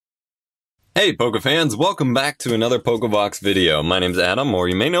Hey Poke fans, welcome back to another Pokebox video. My name's Adam, or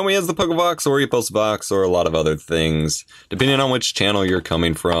you may know me as the Pokebox, or Postbox, or a lot of other things, depending on which channel you're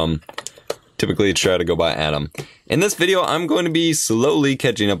coming from. Typically try to go by Adam. In this video, I'm going to be slowly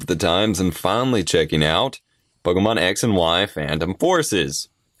catching up with the times and finally checking out Pokemon X and Y Phantom Forces.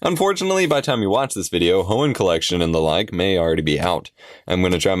 Unfortunately, by the time you watch this video, Hoenn Collection and the like may already be out. I'm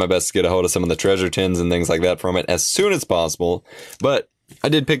going to try my best to get a hold of some of the treasure tins and things like that from it as soon as possible, but I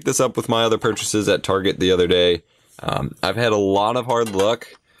did pick this up with my other purchases at Target the other day. I've had a lot of hard luck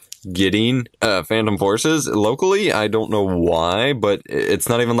getting Phantom Forces locally. I don't know why, but it's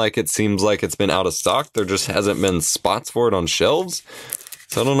not even like it seems like it's been out of stock. There just hasn't been spots for it on shelves.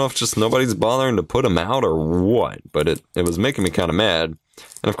 So I don't know if just nobody's bothering to put them out or what, but it was making me kind of mad.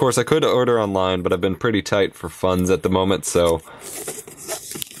 And of course I could order online, but I've been pretty tight for funds at the moment, so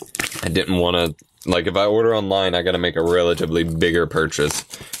I didn't want to. Like, if I order online, I gotta make a relatively bigger purchase,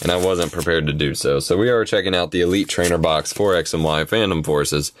 and I wasn't prepared to do so. So we are checking out the Elite Trainer box for X and Y Phantom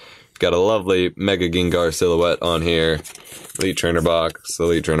Forces. Got a lovely Mega Gengar silhouette on here. Elite Trainer box,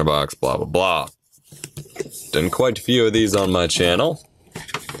 blah, blah, blah. Done quite a few of these on my channel.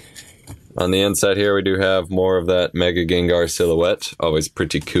 On the inside here, we do have more of that Mega Gengar silhouette. Always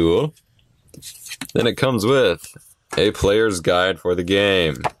pretty cool. Then it comes with a player's guide for the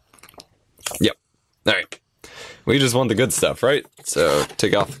game. Yep. Alright, we just want the good stuff, right? So,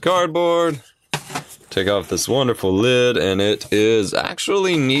 take off the cardboard, take off this wonderful lid, and it is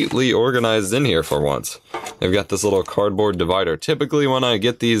actually neatly organized in here for once. They've got this little cardboard divider. Typically when I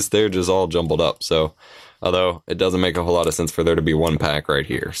get these, they're just all jumbled up, so, although it doesn't make a whole lot of sense for there to be one pack right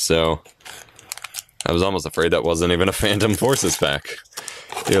here, so I was almost afraid that wasn't even a Phantom Forces pack.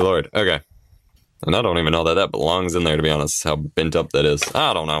 Dear Lord, okay. And I don't even know that that belongs in there, to be honest, how bent up that is.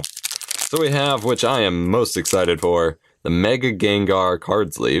 I don't know. So we have, which I am most excited for, the Mega Gengar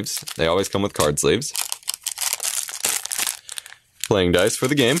card sleeves. They always come with card sleeves. Playing dice for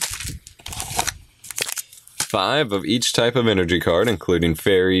the game. 5 of each type of energy card, including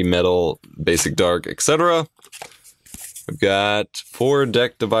Fairy, Metal, Basic Dark, etc. We've got 4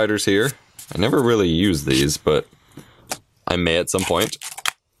 deck dividers here. I never really use these, but I may at some point.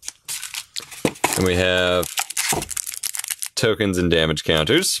 And we have tokens and damage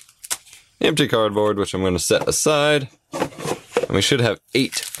counters. Empty cardboard, which I'm going to set aside. And we should have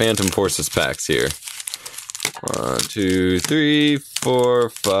 8 Phantom Forces packs here. 1, 2, 3, 4,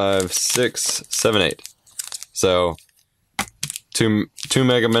 5, 6, 7, 8. So, 2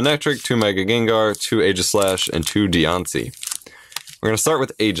 Mega Manectric, 2 Mega Gengar, 2 Aegislash, and 2 Diancie. We're going to start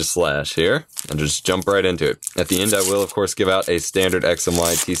with Aegislash here, and just jump right into it. At the end, I will, of course, give out a standard X and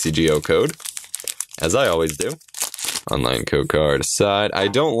Y TCGO code, as I always do. Online code card aside, I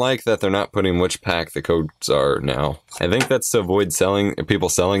don't like that they're not putting which pack the codes are now. I think that's to avoid people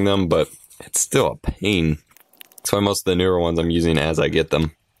selling them, but it's still a pain. That's why most of the newer ones I'm using as I get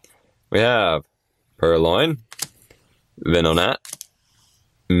them. We have Purloin, Venonat,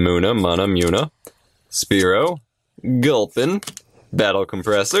 Muna, Spearow, Gulpin, Battle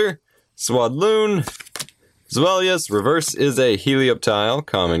Compressor, Swadloon, Zwellius. Reverse is a Helioptile,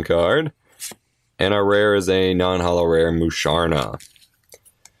 common card. And our rare is a non-holo rare Musharna.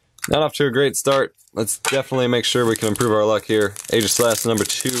 Not off to a great start. Let's definitely make sure we can improve our luck here. Aegislash number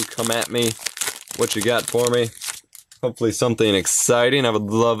 2, come at me. What you got for me? Hopefully something exciting. I would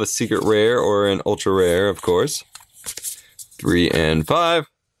love a secret rare or an ultra rare, of course. 3 and 5.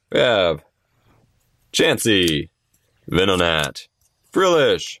 We have Chansey, Venonat,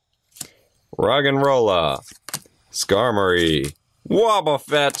 Frillish, Roggenrola, Skarmory,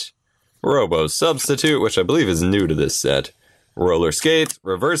 Wobbuffet, Robo Substitute, which I believe is new to this set. Roller Skate.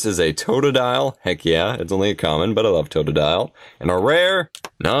 Reverse is a Totodile. Heck yeah, it's only a common, but I love Totodile. And a rare,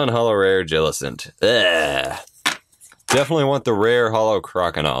 non-holo rare Jellicent. Ugh. Definitely want the rare holo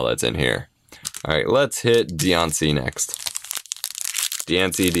Croconaw that's in here. Alright, let's hit Diancie next.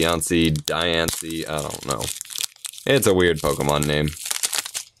 Diancie, I don't know. It's a weird Pokemon name.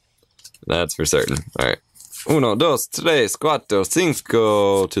 That's for certain. Alright. 1, 2, 3, 4, 5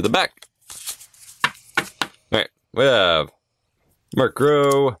 to the back. Alright, we have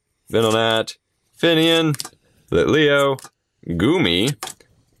Murkrow, Venonat, Finian, Litleo, Goomy,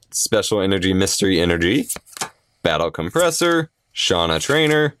 Special Energy, Mystery Energy, Battle Compressor, Shauna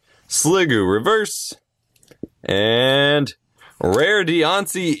Trainer, Sliggoo Reverse, and Rare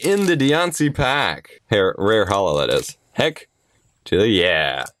Diancie in the Diancie pack. Rare Holo, that is. Heck to the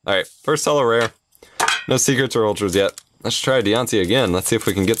yeah. Alright, first holo rare. No secrets or ultras yet. Let's try Diancie again. Let's see if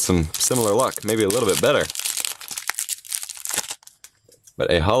we can get some similar luck. Maybe a little bit better. But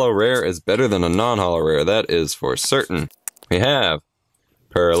a holo rare is better than a non-holo rare. That is for certain. We have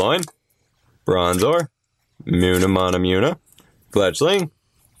Purloin, Bronzor, Muna, Fletchling,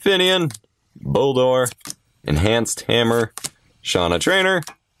 Finian, Boldor, Enhanced Hammer, Shauna Trainer,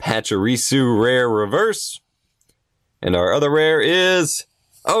 Pachirisu Rare Reverse, and our other rare is,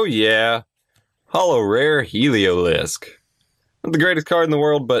 oh yeah, Holo Rare Heliolisk. Not the greatest card in the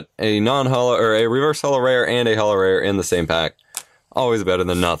world, but a non-holo, or a reverse holo rare and a holo rare in the same pack. Always better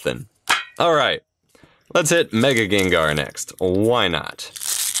than nothing. Alright, let's hit Mega Gengar next. Why not?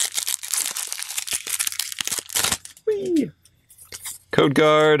 Whee! Code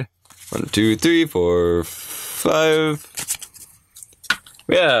card. 1, 2, 3, 4, 5.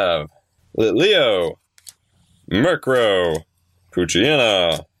 We have Litleo, Murkrow,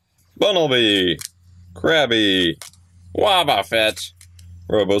 Poochyena, Bunnelby, Krabby, Wobbuffet,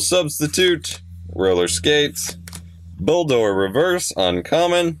 Robo Substitute, Roller Skates, Boldor Reverse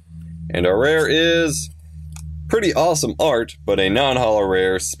Uncommon, and our rare is pretty awesome art, but a non-holo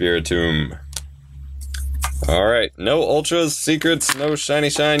rare Spiritomb. Alright, no Ultras, Secrets, no Shiny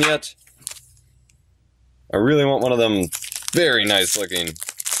Shine yet. I really want one of them very nice looking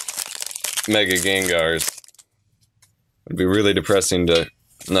Mega Gengars. It'd be really depressing to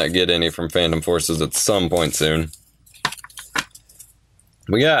not get any from Phantom Forces at some point soon.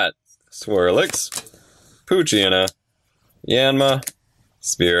 We got Swirlix, Poochyena, Yanma,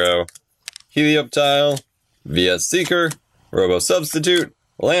 Spearow, Helioptile, VS Seeker, Robo Substitute,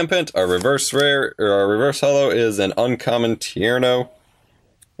 Lampent. Our reverse rare, or our reverse holo is an uncommon Tierno.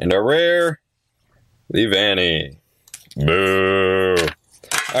 And our rare, Leavanny. Boo!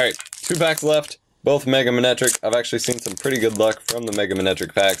 Alright, 2 packs left, both Mega Manectric. I've actually seen some pretty good luck from the Mega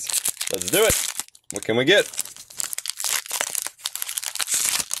Manectric packs. Let's do it! What can we get?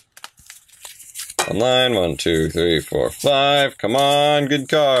 Online, 1, 2, 3, 4, 5. Come on, good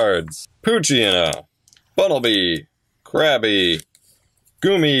cards. Poochyena, Bunnelby, Krabby,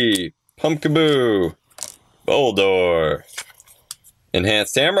 Goomy, Pumpkaboo, Boldor,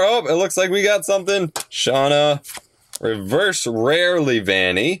 Enhanced Hammer. Oh, it looks like we got something. Shauna, reverse rare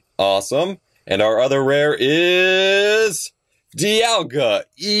Leavanny. Awesome. And our other rare is Dialga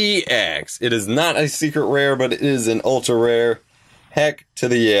EX. It is not a secret rare, but it is an ultra rare. Heck to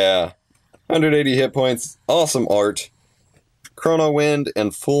the yeah. 180 hit points, awesome art, Chrono Wind,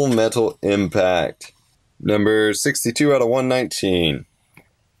 and Full Metal Impact. Number 62 out of 119.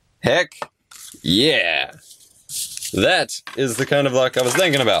 Heck yeah! That is the kind of luck I was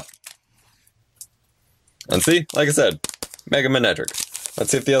thinking about. And see, like I said, Mega Manectric.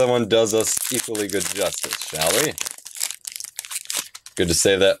 Let's see if the other one does us equally good justice, shall we? Good to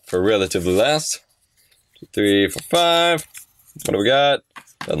save that for relatively last. 2, 3, 4, 5. What do we got?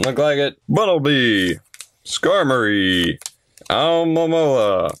 Doesn't look like it. Bunnelby, Skarmory,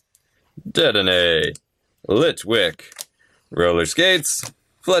 Almomola, Dedenne, Litwick, Roller Skates,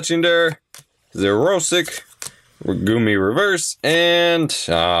 Fletchinder, Xerosic, Goomy Reverse, and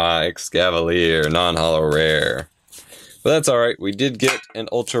Excavalier, non-holo rare. But that's alright, we did get an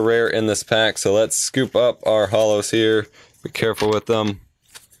ultra rare in this pack, so let's scoop up our holos here. Be careful with them.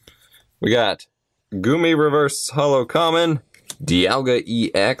 We got Goomy Reverse Holo Common, Dialga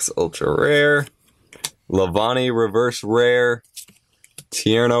EX Ultra Rare, Leavanny Reverse Rare,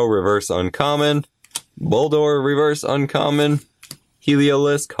 Tierno Reverse Uncommon, Boldor Reverse Uncommon,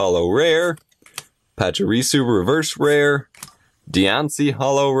 Heliolisk Holo Rare, Pachirisu Reverse Rare, Diancie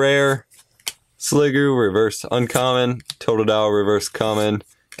Holo Rare, Sliggoo Reverse Uncommon, Totodile Reverse Common,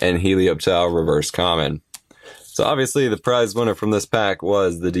 and Helioptile Reverse Common. So obviously the prize winner from this pack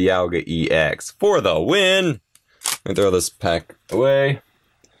was the Dialga EX for the win! Let me throw this pack away.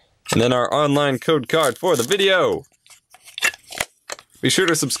 And then our online code card for the video. Be sure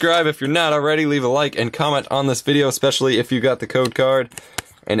to subscribe if you're not already. Leave a like and comment on this video, especially if you got the code card.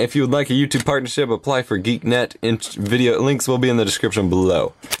 And if you would like a YouTube partnership, apply for GeekNet. Video links will be in the description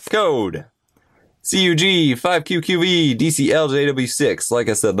below. Code CUG 5QQV DCLJW6. Like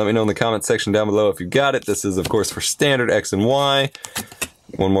I said, let me know in the comment section down below if you got it. This is, of course, for standard X and Y.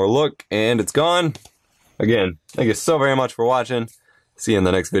 One more look, and it's gone. Again, thank you so very much for watching. See you in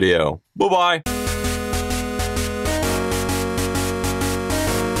the next video. Bye-bye.